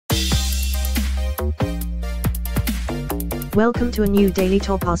Welcome to a new Daily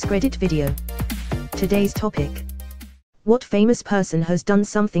Top Askreddit video. Today's topic. What famous person has done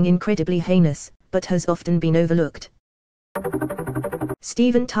something incredibly heinous, but has often been overlooked?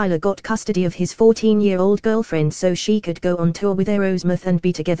 Steven Tyler got custody of his 14-year-old girlfriend so she could go on tour with Aerosmith and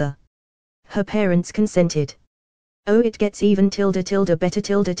be together. Her parents consented. Oh, it gets even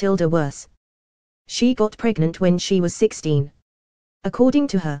better worse. She got pregnant when she was 16. According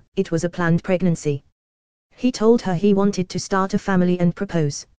to her, it was a planned pregnancy. He told her he wanted to start a family and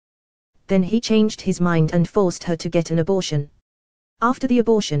propose. Then he changed his mind and forced her to get an abortion. After the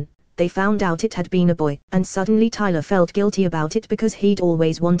abortion, they found out it had been a boy, and suddenly Tyler felt guilty about it because he'd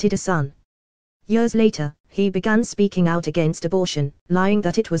always wanted a son. Years later, he began speaking out against abortion, lying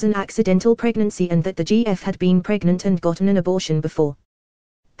that it was an accidental pregnancy and that the GF had been pregnant and gotten an abortion before.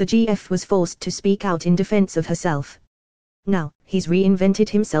 The GF was forced to speak out in defense of herself. Now, he's reinvented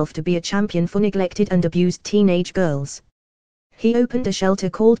himself to be a champion for neglected and abused teenage girls. He opened a shelter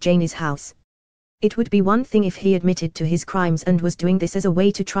called Janie's House. It would be one thing if he admitted to his crimes and was doing this as a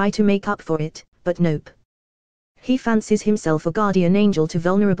way to try to make up for it, but nope. He fancies himself a guardian angel to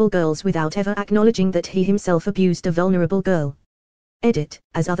vulnerable girls without ever acknowledging that he himself abused a vulnerable girl. Edit,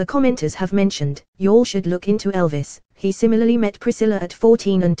 as other commenters have mentioned, y'all should look into Elvis. He similarly met Priscilla at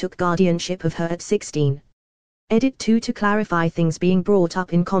 14 and took guardianship of her at 16. Edit 2 to clarify things being brought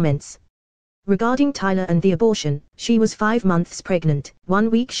up in comments. Regarding Tyler and the abortion, she was 5 months pregnant, 1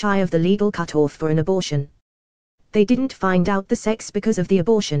 week shy of the legal cutoff for an abortion. They didn't find out the sex because of the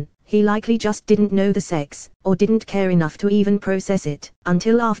abortion. He likely just didn't know the sex, or didn't care enough to even process it,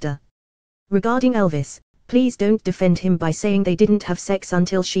 until after. Regarding Elvis, please don't defend him by saying they didn't have sex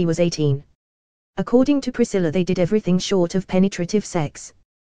until she was 18. According to Priscilla, they did everything short of penetrative sex.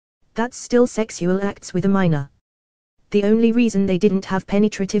 That's still sexual acts with a minor. The only reason they didn't have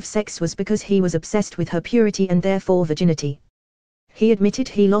penetrative sex was because he was obsessed with her purity and therefore virginity. He admitted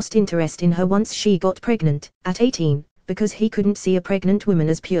he lost interest in her once she got pregnant, at 18, because he couldn't see a pregnant woman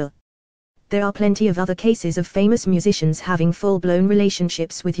as pure. There are plenty of other cases of famous musicians having full-blown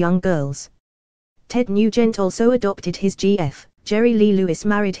relationships with young girls. Ted Nugent also adopted his GF. Jerry Lee Lewis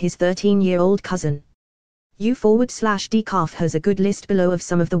married his 13-year-old cousin. U/Decaf has a good list below of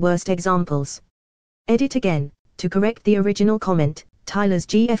some of the worst examples. Edit again. To correct the original comment, Tyler's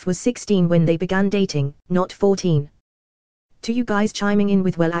GF was 16 when they began dating, not 14. To you guys chiming in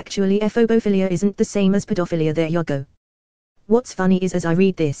with, well, actually phobophilia isn't the same as pedophilia, there you go. What's funny is as I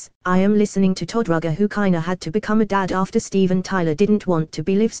read this, I am listening to Todd Rugger, who kinda had to become a dad after Steven Tyler didn't want to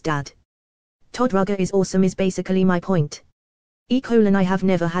be Liv's dad. Todd Rugger is awesome is basically my point. I have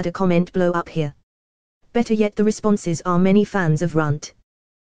never had a comment blow up here. Better yet, the responses are many fans of Runt.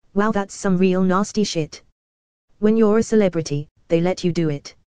 Wow, that's some real nasty shit. When you're a celebrity, they let you do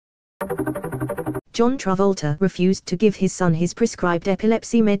it. John Travolta refused to give his son his prescribed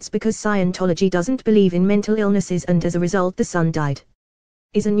epilepsy meds because Scientology doesn't believe in mental illnesses, and as a result the son died.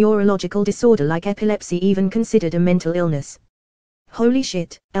 Is a neurological disorder like epilepsy even considered a mental illness? Holy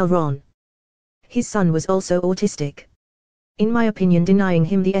shit, Ron. His son was also autistic. In my opinion, denying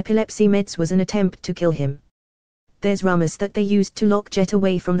him the epilepsy meds was an attempt to kill him. There's rumors that they used to lock Jet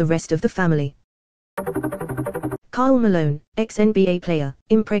away from the rest of the family. Karl Malone, ex-NBA player,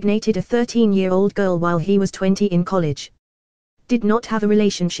 impregnated a 13-year-old girl while he was 20 in college. Did not have a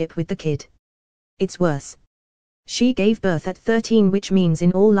relationship with the kid. It's worse. She gave birth at 13, which means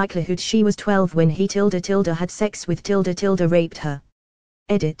in all likelihood she was 12 when he had sex with raped her.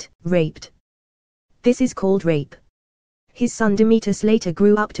 Edit, raped. This is called rape. His son Demetrius later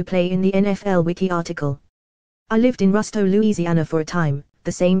grew up to play in the NFL Wiki article. I lived in Rusto, Louisiana for a time,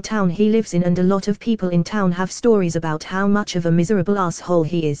 the same town he lives in, and a lot of people in town have stories about how much of a miserable asshole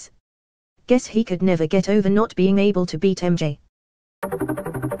he is. Guess he could never get over not being able to beat MJ.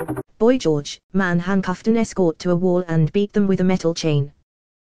 Boy George, man handcuffed an escort to a wall and beat them with a metal chain.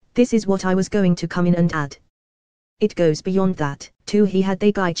 This is what I was going to come in and add. It goes beyond that, too. He had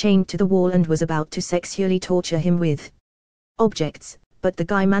the guy chained to the wall and was about to sexually torture him with objects, but the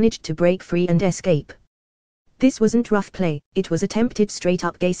guy managed to break free and escape. This wasn't rough play, it was attempted straight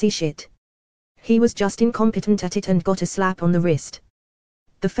up gacy shit. He was just incompetent at it and got a slap on the wrist.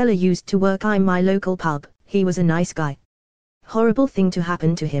 The fella used to work in my local pub. He was a nice guy. Horrible thing to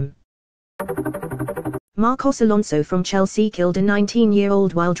happen to him. Marcos Alonso from Chelsea killed a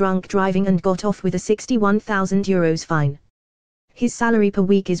 19-year-old while drunk driving and got off with a €61,000 fine. His salary per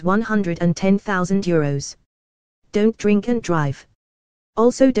week is €110,000. Don't drink and drive.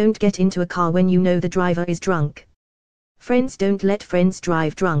 Also, don't get into a car when you know the driver is drunk. Friends don't let friends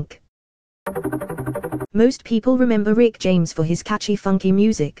drive drunk. Most people remember Rick James for his catchy funky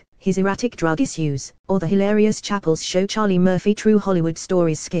music. his erratic drug issues, or the hilarious Chappell's Show Charlie Murphy True Hollywood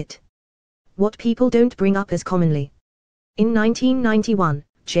Stories skit. What people don't bring up as commonly. In 1991,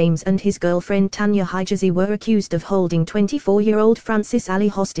 James and his girlfriend Tanya Hijazi were accused of holding 24-year-old Frances Alley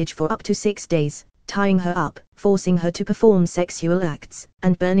hostage for up to 6 days, tying her up, forcing her to perform sexual acts,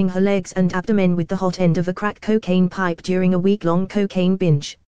 and burning her legs and abdomen with the hot end of a crack cocaine pipe during a week-long cocaine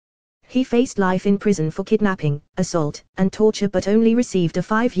binge. He faced life in prison for kidnapping, assault, and torture but only received a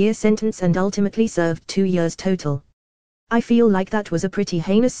 5-year sentence and ultimately served 2 years total. I feel like that was a pretty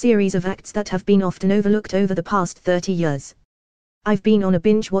heinous series of acts that have been often overlooked over the past 30 years. I've been on a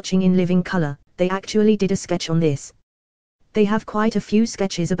binge watching In Living Color. They actually did a sketch on this. They have quite a few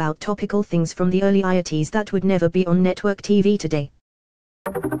sketches about topical things from the early 80s that would never be on network TV today.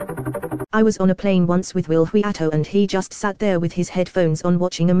 I was on a plane once with Will Huiato and he just sat there with his headphones on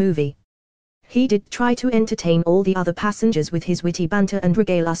watching a movie. He did try to entertain all the other passengers with his witty banter and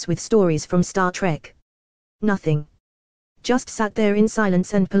regale us with stories from Star Trek. Nothing. Just sat there in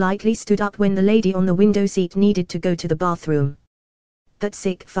silence and politely stood up when the lady on the window seat needed to go to the bathroom. That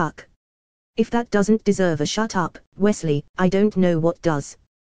sick fuck. If that doesn't deserve a shut up, Wesley, I don't know what does.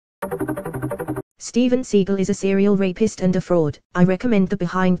 Steven Seagal is a serial rapist and a fraud. I recommend the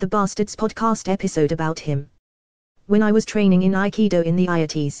Behind the Bastards podcast episode about him. When I was training in Aikido in the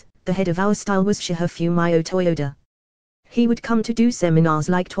 80s, the head of our style was Fumio Toyoda. He would come to do seminars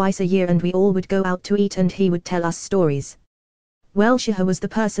like twice a year and we all would go out to eat and he would tell us stories. Well, Shiha was the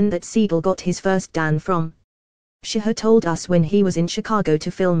person that Seagal got his first Dan from. Shiha told us when he was in Chicago to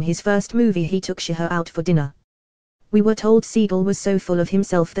film his first movie he took Shiha out for dinner. We were told Seagal was so full of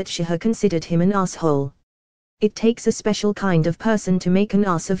himself that Shiha considered him an asshole. It takes a special kind of person to make an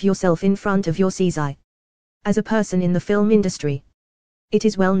ass of yourself in front of your Caesar. As a person in the film industry, it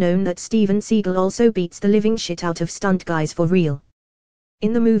is well known that Steven Seagal also beats the living shit out of stunt guys for real.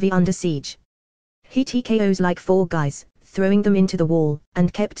 In the movie Under Siege, he TKOs like 4 guys, throwing them into the wall,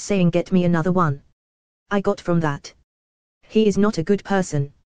 and kept saying "Get me another one." I got from that. He is not a good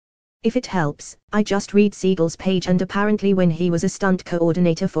person. If it helps, I just read Seagal's page and apparently when he was a stunt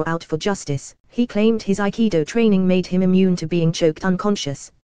coordinator for Out for Justice, he claimed his Aikido training made him immune to being choked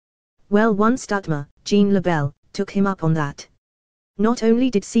unconscious. Well, one stuntman, Gene LaBelle, took him up on that. Not only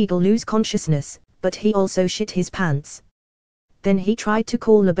did Seagal lose consciousness, but he also shit his pants. Then he tried to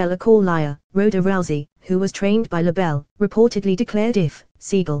call LaBelle a call liar. Rhoda Rousey, who was trained by LaBelle, reportedly declared if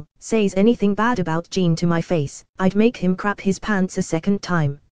Seagal says anything bad about Gene to my face, I'd make him crap his pants a second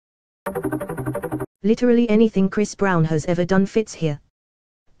time. Literally anything Chris Brown has ever done fits here.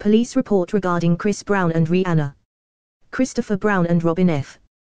 Police report regarding Chris Brown and Rihanna. Christopher Brown and Robin F.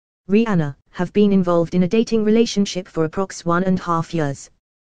 Rihanna have been involved in a dating relationship for approx 1.5 years.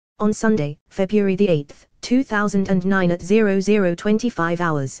 On Sunday, February 8, 2009 at 00:25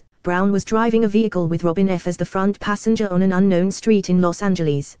 hours, Brown was driving a vehicle with Robin F. as the front passenger on an unknown street in Los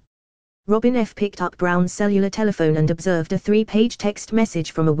Angeles. Robin F. picked up Brown's cellular telephone and observed a 3-page text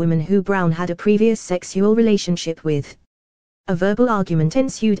message from a woman who Brown had a previous sexual relationship with. A verbal argument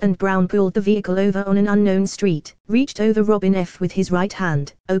ensued and Brown pulled the vehicle over on an unknown street, reached over Robin F. with his right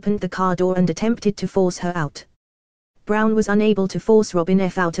hand, opened the car door and attempted to force her out. Brown was unable to force Robin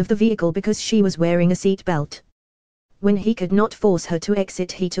F. out of the vehicle because she was wearing a seat belt. When he could not force her to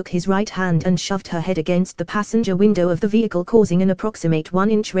exit, he took his right hand and shoved her head against the passenger window of the vehicle, causing an approximate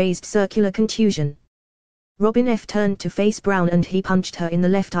 1-inch raised circular contusion. Robin F. turned to face Brown and he punched her in the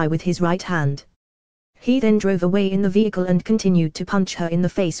left eye with his right hand. He then drove away in the vehicle and continued to punch her in the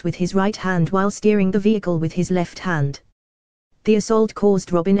face with his right hand while steering the vehicle with his left hand. The assault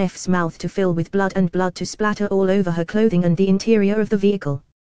caused Robin F.'s mouth to fill with blood and blood to splatter all over her clothing and the interior of the vehicle.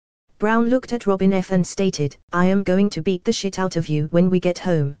 Brown looked at Robin F. and stated, "I am going to beat the shit out of you when we get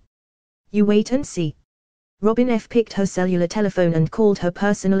home. You wait and see." Robin F. picked her cellular telephone and called her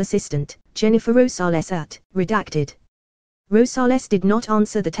personal assistant, Jennifer Rosales at Redacted. Rosales did not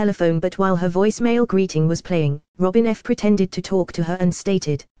answer the telephone, but while her voicemail greeting was playing, Robin F. pretended to talk to her and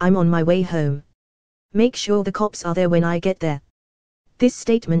stated, "I'm on my way home. Make sure the cops are there when I get there." This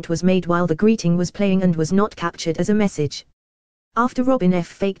statement was made while the greeting was playing and was not captured as a message. After Robin F.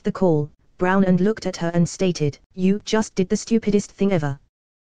 faked the call, Brown and looked at her and stated, "You just did the stupidest thing ever.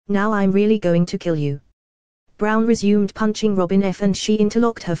 Now I'm really going to kill you." Brown resumed punching Robin F. and she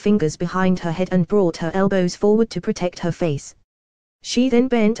interlocked her fingers behind her head and brought her elbows forward to protect her face. She then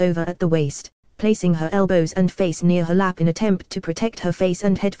bent over at the waist, placing her elbows and face near her lap in attempt to protect her face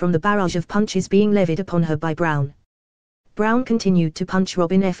and head from the barrage of punches being levied upon her by Brown. Brown continued to punch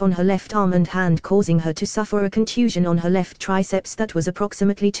Robin F. on her left arm and hand, causing her to suffer a contusion on her left triceps that was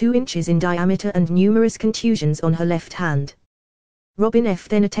approximately 2 inches in diameter and numerous contusions on her left hand. Robin F.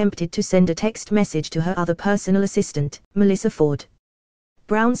 then attempted to send a text message to her other personal assistant, Melissa Ford.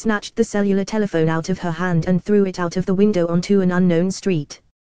 Brown snatched the cellular telephone out of her hand and threw it out of the window onto an unknown street.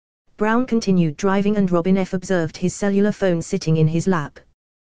 Brown continued driving and Robin F. observed his cellular phone sitting in his lap.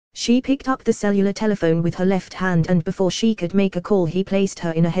 She picked up the cellular telephone with her left hand and before she could make a call he placed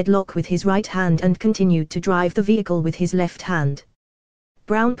her in a headlock with his right hand and continued to drive the vehicle with his left hand.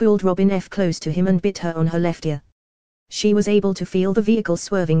 Brown pulled Robin F. close to him and bit her on her left ear. She was able to feel the vehicle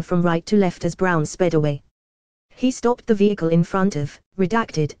swerving from right to left as Brown sped away. He stopped the vehicle in front of,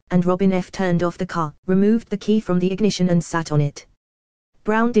 redacted, and Robin F. turned off the car, removed the key from the ignition and sat on it.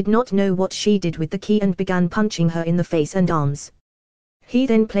 Brown did not know what she did with the key and began punching her in the face and arms. He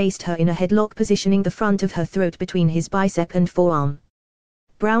then placed her in a headlock, positioning the front of her throat between his bicep and forearm.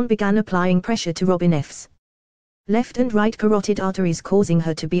 Brown began applying pressure to Robin F.'s left and right carotid arteries, causing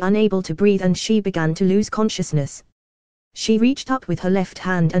her to be unable to breathe and she began to lose consciousness. She reached up with her left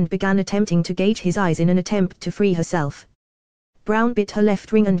hand and began attempting to gauge his eyes in an attempt to free herself. Brown bit her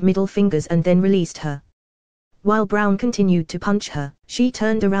left ring and middle fingers and then released her. While Brown continued to punch her, she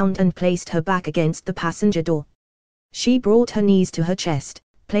turned around and placed her back against the passenger door. She brought her knees to her chest,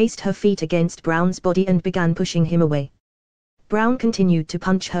 placed her feet against Brown's body and began pushing him away. Brown continued to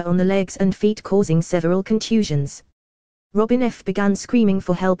punch her on the legs and feet, causing several contusions. Robin F. began screaming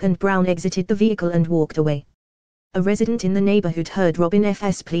for help and Brown exited the vehicle and walked away. A resident in the neighborhood heard Robin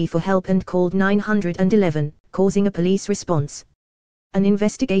F.'s plea for help and called 911, causing a police response. An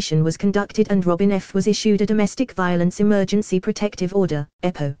investigation was conducted and Robin F. was issued a Domestic Violence Emergency Protective Order,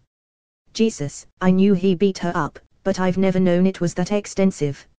 EPO. Jesus, I knew he beat her up, but I've never known it was that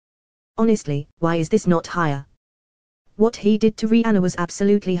extensive. Honestly, why is this not higher? What he did to Rihanna was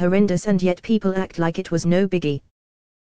absolutely horrendous and yet people act like it was no biggie.